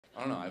I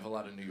don't know. I have a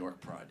lot of New York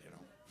pride, you know.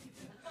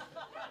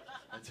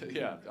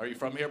 Yeah. Are you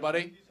from here,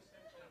 buddy?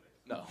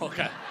 No.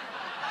 Okay.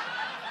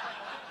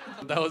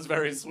 That was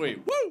very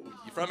sweet. Woo!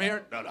 You from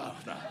here? No.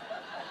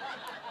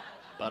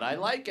 But I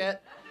like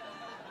it.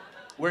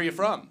 Where are you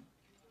from?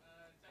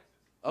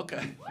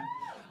 Okay.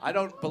 I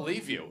don't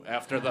believe you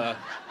after the...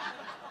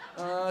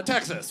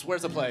 Texas.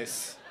 Where's the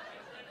place?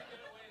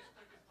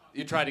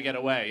 You try to get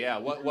away, yeah.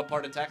 What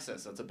part of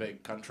Texas? That's a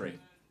big country.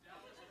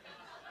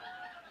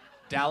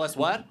 Dallas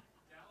what?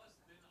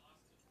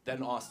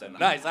 Then Austin.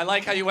 Nice. I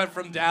like how you went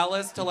from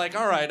Dallas to like,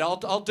 all right,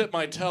 I'll dip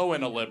my toe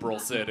in a liberal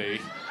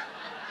city.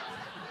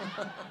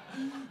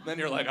 Then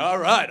you're like, all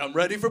right, I'm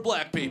ready for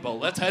black people.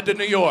 Let's head to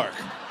New York.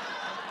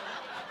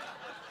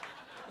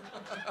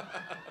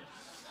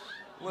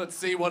 Let's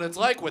see what it's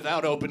like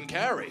without open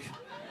carry.